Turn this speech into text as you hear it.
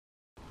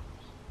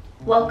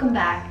Welcome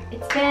back.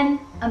 It's been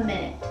a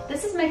minute.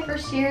 This is my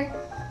first year.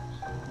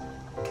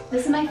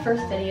 This is my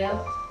first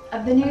video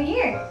of the new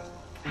year.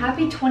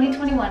 Happy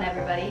 2021,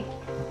 everybody.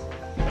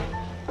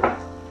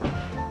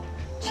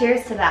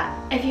 Cheers to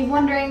that. If you're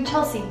wondering,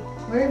 Chelsea,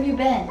 where have you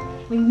been?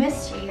 We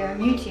missed you here on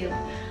YouTube.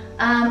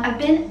 I've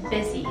been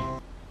busy.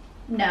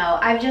 No,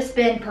 I've just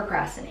been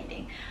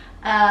procrastinating.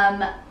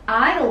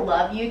 I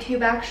love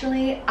YouTube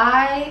actually.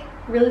 I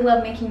really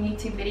love making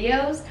YouTube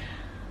videos,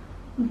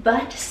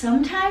 but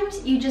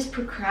sometimes you just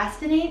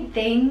procrastinate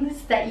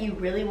things that you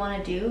really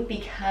want to do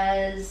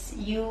because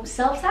you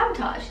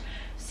self-sabotage.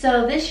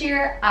 So this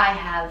year I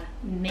have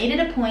made it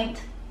a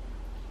point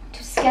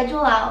to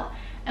schedule out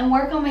and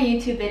work on my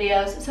YouTube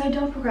videos so I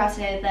don't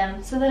procrastinate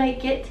them, so that I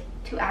get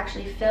to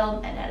actually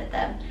film and edit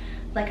them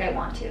like I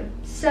want to.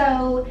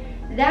 So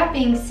that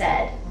being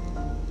said,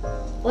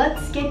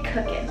 let's get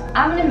cooking.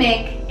 I'm gonna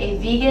make a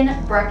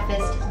vegan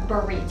breakfast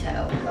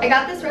burrito. I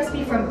got this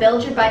recipe from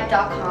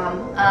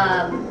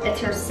buildyourbyte.com. It's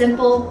her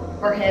simple,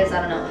 or his, I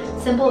don't know,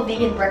 simple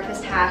vegan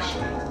breakfast hash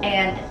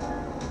and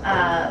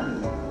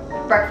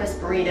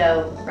breakfast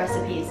burrito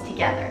recipes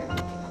together.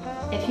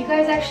 If you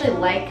guys actually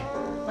like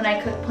when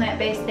I cook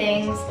plant-based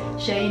things,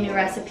 show you new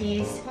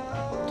recipes,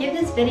 give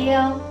this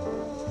video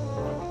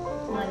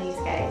one of these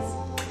guys,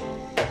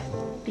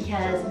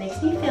 because it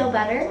makes me feel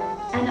better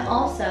and it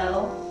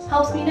also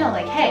helps me know,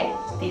 like, hey,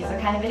 these are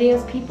the kind of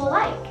videos people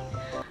like.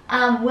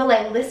 Will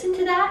I listen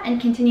to that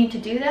and continue to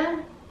do that?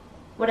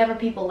 Whatever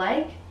people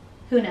like?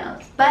 Who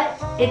knows? But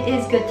it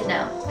is good to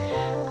know.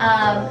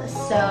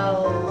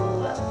 So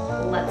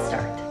let's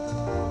start.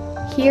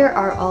 Here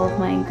are all of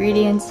my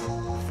ingredients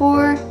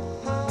for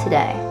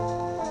today.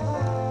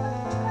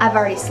 I've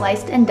already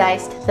sliced and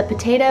diced the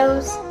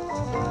potatoes.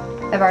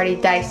 I've already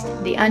diced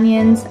the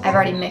onions. I've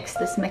already mixed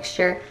this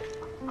mixture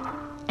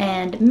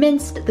and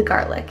minced the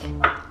garlic.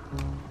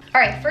 All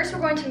right, first we're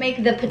going to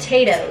make the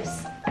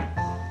potatoes.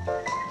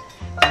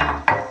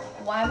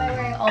 Why am I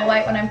wearing all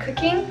white when I'm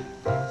cooking?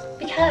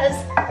 Because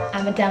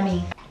I'm a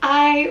dummy.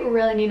 I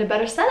really need a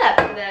better setup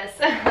for this.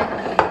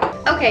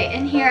 Okay,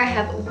 in here I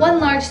have 1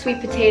 large sweet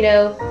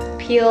potato,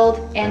 peeled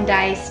and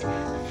diced,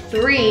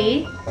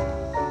 3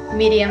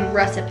 medium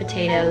russet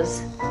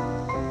potatoes,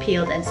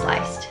 peeled and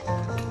sliced.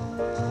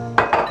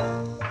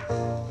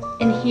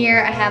 In here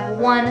I have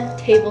 1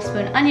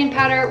 tablespoon onion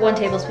powder, 1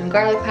 tablespoon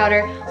garlic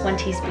powder, 1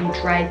 teaspoon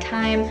dried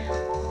thyme,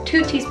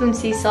 2 teaspoons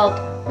sea salt,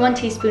 1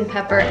 teaspoon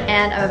pepper,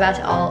 and I'm about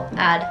to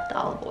add the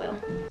olive oil.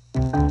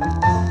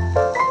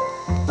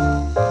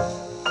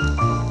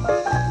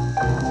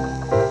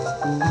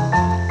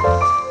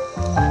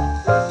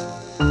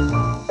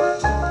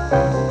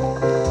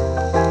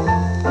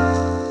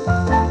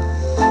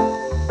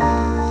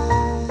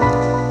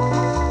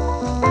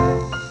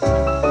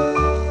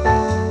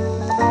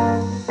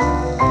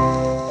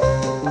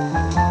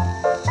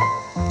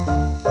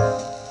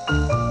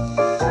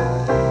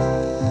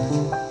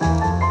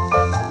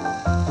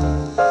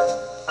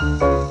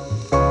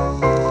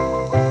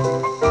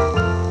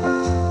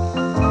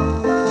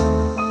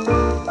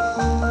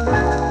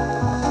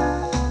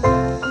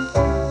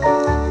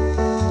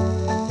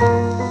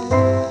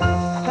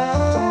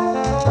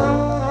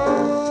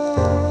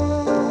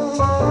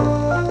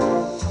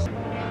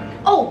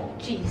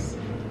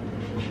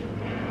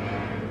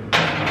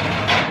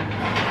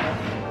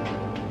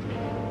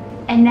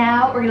 And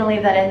now we're gonna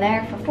leave that in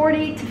there for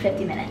 40 to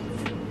 50 minutes.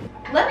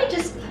 Let me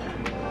just,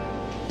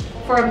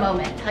 for a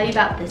moment, tell you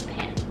about this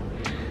pan.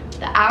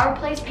 The Our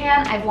Place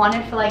pan I've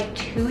wanted for like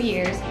 2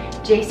 years.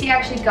 JC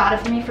actually got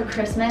it for me for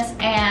Christmas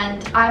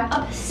and I'm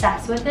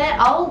obsessed with it.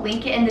 I'll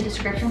link it in the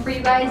description for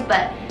you guys,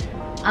 but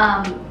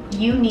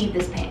you need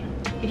this pan.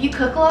 If you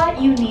cook a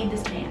lot, you need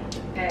this pan.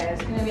 Okay,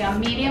 it's gonna be on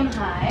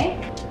medium-high.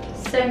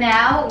 So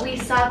now we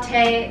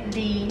saute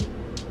the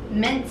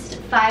minced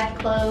 5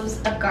 cloves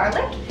of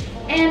garlic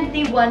and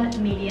the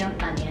 1 medium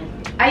onion.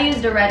 I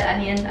used a red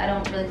onion. I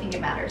don't really think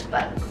it matters,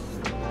 but.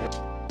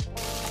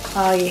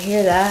 Oh, you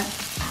hear that?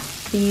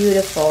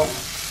 Beautiful,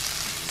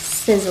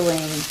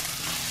 sizzling.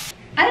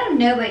 I don't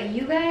know about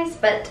you guys,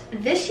 but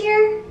this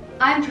year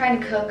I'm trying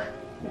to cook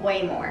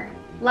way more.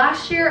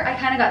 Last year I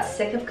kind of got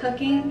sick of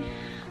cooking,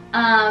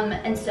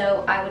 and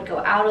so I would go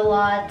out a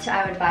lot.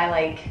 I would buy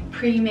like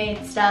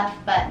pre-made stuff,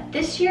 but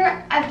this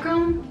year I've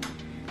grown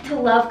to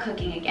love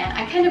cooking again.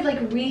 I kind of like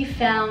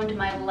refound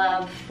my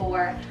love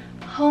for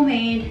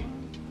homemade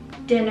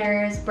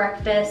dinners,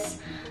 breakfasts,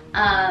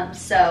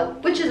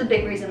 which is a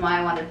big reason why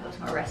I wanted to post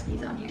more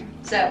recipes on here.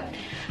 So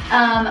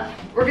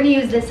we're gonna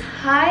use this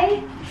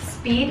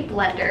high-speed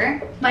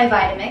blender, my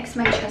Vitamix,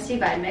 my trusty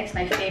Vitamix,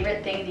 my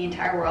favorite thing in the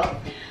entire world.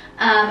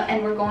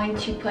 And we're going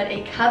to put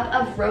a cup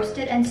of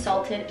roasted and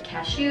salted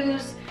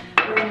cashews.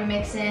 We're gonna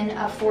mix in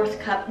a 1/4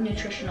 cup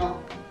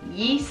nutritional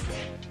yeast,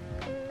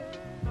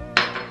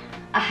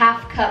 a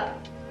 1/2 cup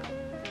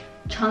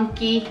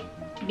chunky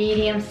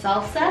medium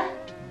salsa,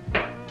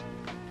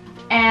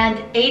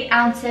 and 8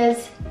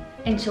 ounces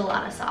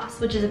enchilada sauce,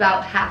 which is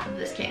about half of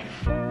this can.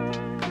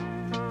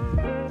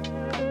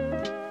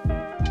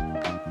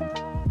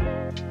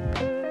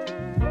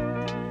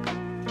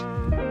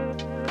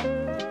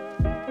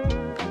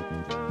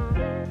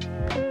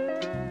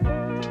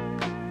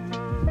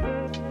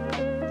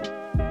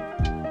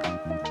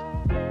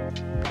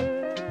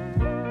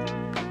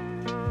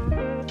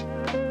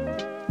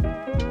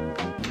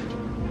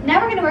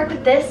 gonna work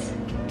with this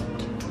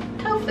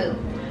tofu.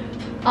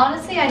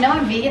 Honestly, I know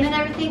I'm vegan and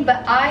everything,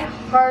 but I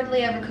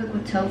hardly ever cook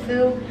with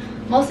tofu,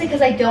 mostly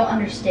because I don't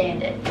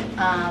understand it.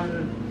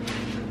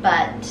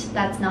 But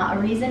that's not a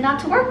reason not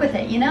to work with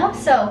it, you know?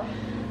 So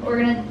we're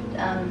gonna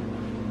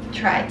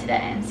try it today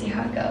and see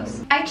how it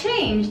goes. I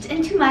changed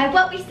into my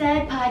What We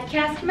Said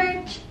podcast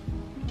merch.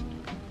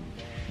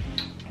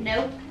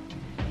 Nope,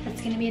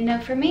 that's gonna be a no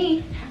for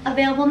me.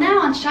 Available now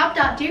on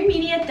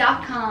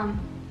shop.dearmedia.com.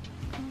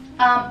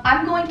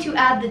 I'm going to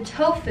add the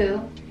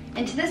tofu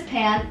into this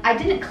pan. I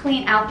didn't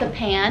clean out the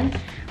pan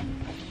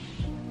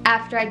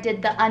after I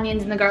did the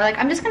onions and the garlic.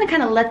 I'm just gonna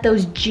kind of let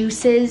those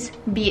juices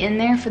be in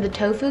there for the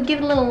tofu, give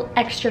it a little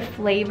extra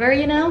flavor,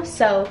 you know?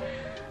 So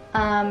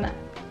I'm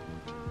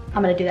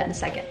gonna do that in a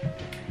second.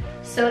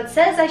 So it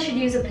says I should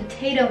use a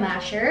potato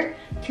masher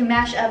to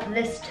mash up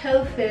this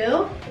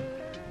tofu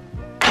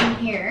in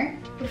here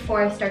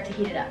before I start to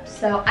heat it up.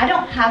 So I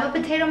don't have a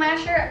potato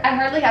masher. I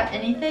hardly have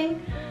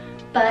anything,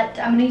 but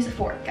I'm gonna use a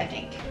fork, I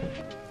think.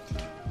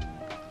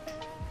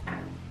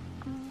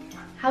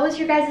 How was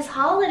your guys'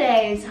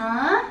 holidays,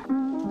 huh?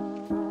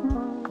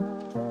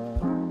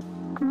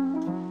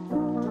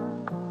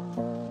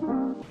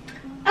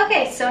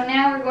 Okay, so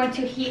now we're going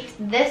to heat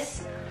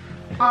this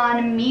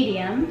on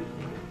medium.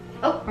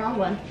 Oh, wrong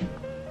one.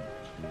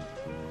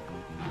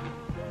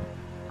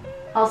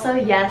 Also,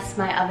 yes,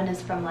 my oven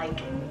is from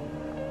like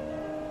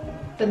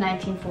the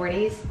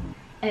 1940s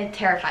and it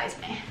terrifies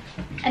me.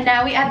 And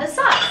now we add the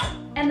sauce.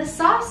 And the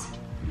sauce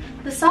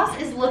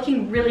is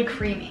looking really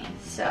creamy,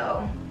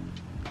 so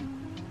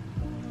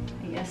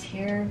I guess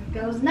here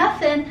goes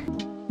nothing.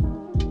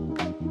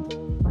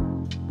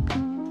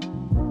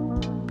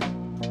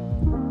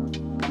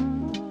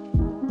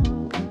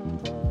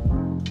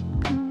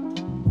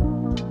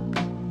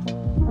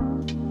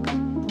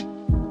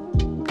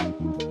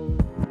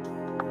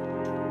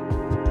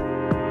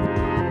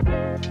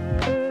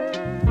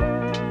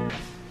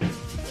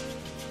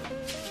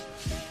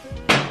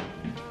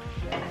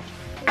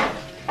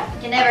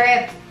 You never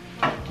have,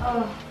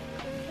 oh,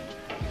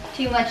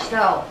 too much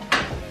salt.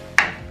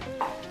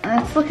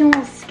 That's looking a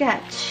little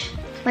sketch.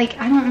 Like,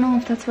 I don't know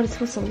if that's what it's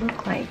supposed to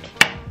look like.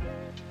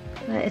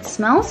 But it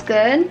smells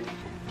good.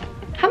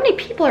 How many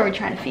people are we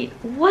trying to feed?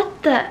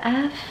 What the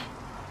F?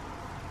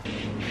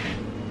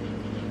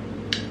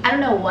 I don't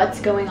know what's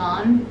going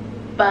on,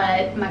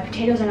 but my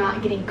potatoes are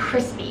not getting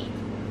crispy.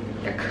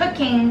 They're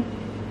cooking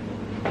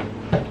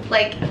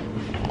like,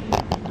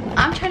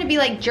 I'm trying to be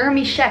like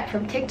Jeremy Sheck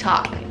from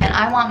TikTok, and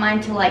I want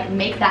mine to like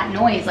make that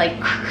noise, like,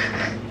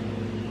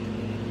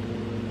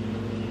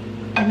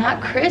 and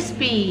not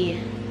crispy.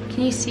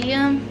 Can you see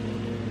them?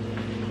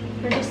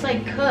 They're just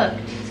like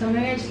cooked. So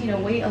maybe I just need to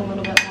wait a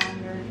little bit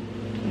longer.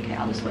 Okay,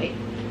 I'll just wait.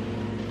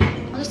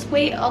 I'll just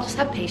wait, I'll just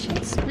have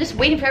patience. I'm just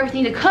waiting for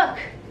everything to cook.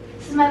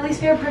 This is my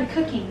least favorite part of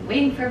cooking,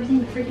 waiting for everything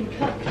to freaking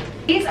cook.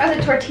 These are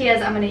the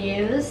tortillas I'm gonna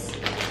use.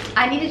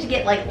 I needed to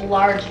get like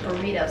large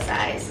burrito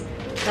size.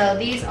 So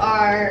these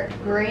are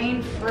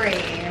grain-free.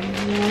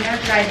 I've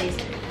never tried these.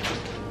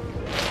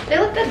 They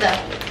look good though.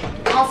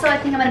 Also, I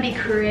think I'm gonna be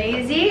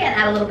crazy and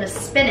add a little bit of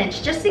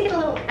spinach just to get a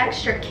little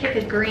extra kick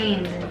of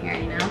greens in here,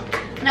 you know?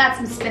 I'm gonna add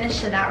some spinach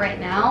to that right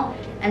now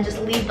and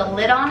just leave the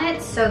lid on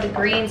it so the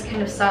greens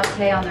kind of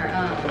saute on their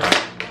own.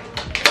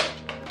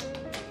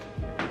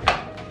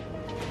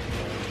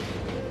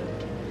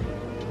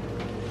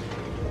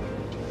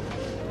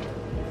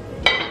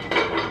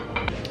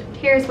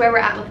 Here's where we're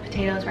at with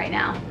potatoes right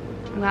now.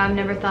 Well, I've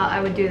never thought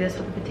I would do this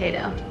with a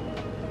potato.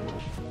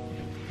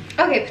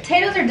 Okay,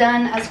 potatoes are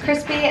done, as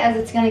crispy as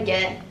it's gonna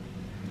get.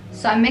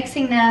 So I'm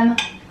mixing them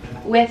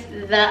with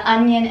the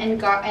onion and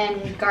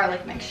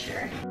garlic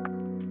mixture.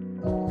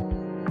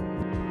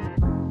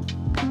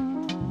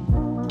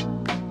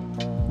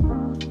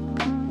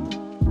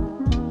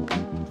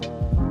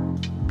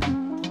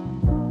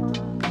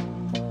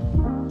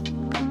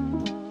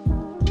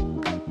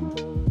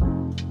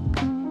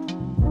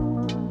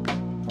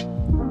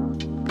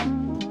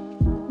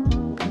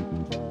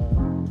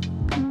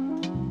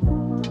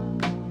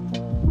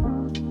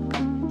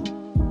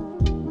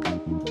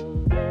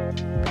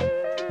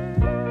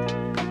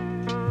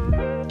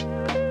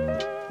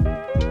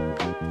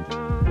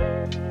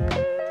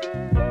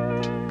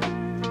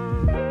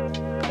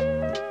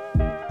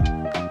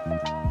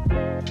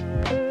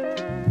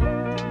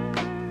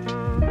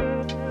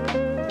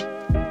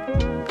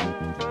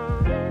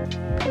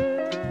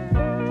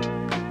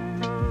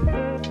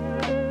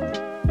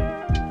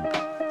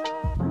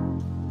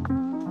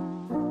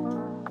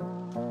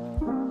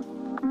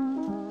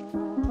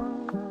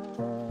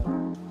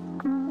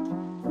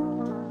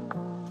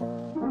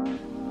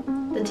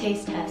 The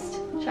taste test.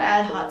 Should I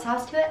add hot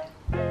sauce to it?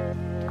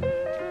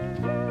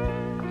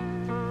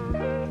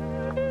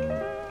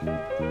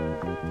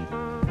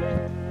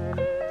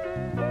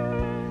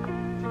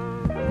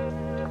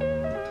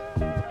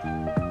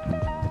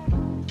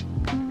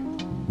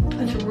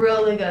 It's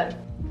really good,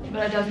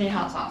 but it does need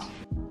hot sauce.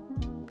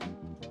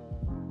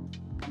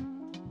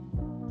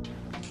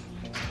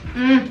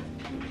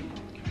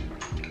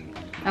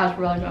 That was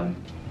really good.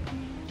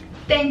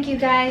 thank you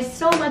guys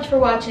so much for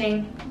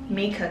watching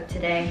me cook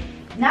today.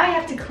 Now I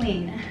have to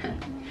clean.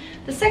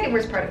 The second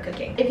worst part of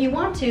cooking. If you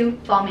want to,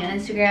 follow me on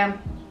Instagram.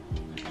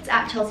 It's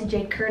at Chelsea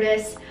Jade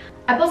Curtis.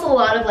 I post a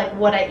lot of like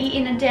what I eat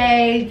in a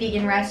day,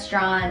 vegan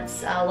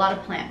restaurants, a lot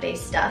of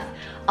plant-based stuff.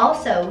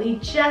 Also, we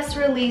just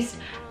released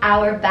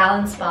our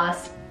Balance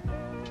Boss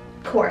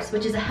course,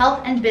 which is a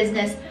health and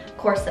business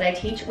course that I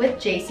teach with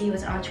JC, who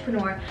is an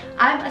entrepreneur.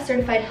 I'm a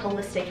certified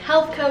holistic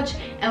health coach,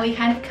 and we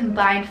kind of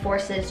combined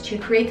forces to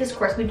create this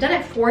course. We've done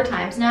it 4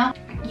 times now.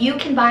 You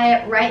can buy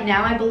it right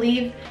now, I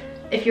believe,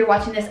 if you're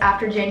watching this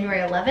after January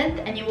 11th,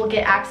 and you will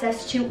get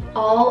access to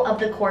all of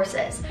the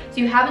courses. So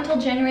you have until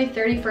January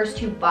 31st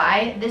to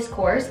buy this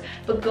course,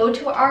 but go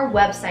to our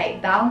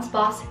website,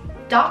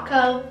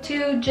 balanceboss.co,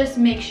 to just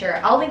make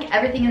sure. I'll link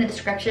everything in the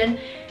description.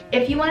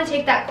 If you want to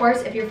take that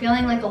course, if you're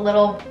feeling like a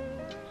little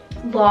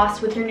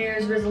lost with your New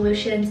Year's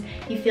resolutions,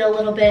 you feel a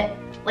little bit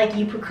like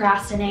you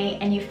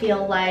procrastinate, and you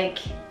feel like,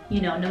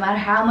 you know, no matter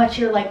how much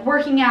you're like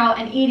working out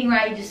and eating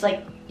right, you just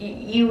like,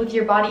 you with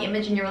your body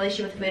image and your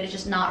relationship with food is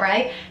just not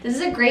right, this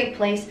is a great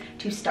place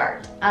to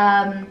start.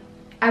 I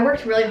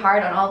worked really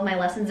hard on all of my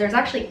lessons. There's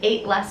actually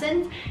 8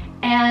 lessons,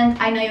 and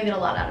I know you'll get a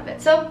lot out of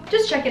it. So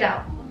just check it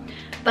out.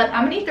 But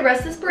I'm gonna eat the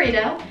rest of this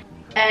burrito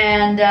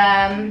and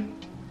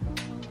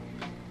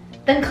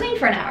then clean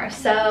for an hour.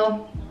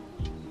 So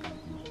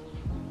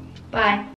bye.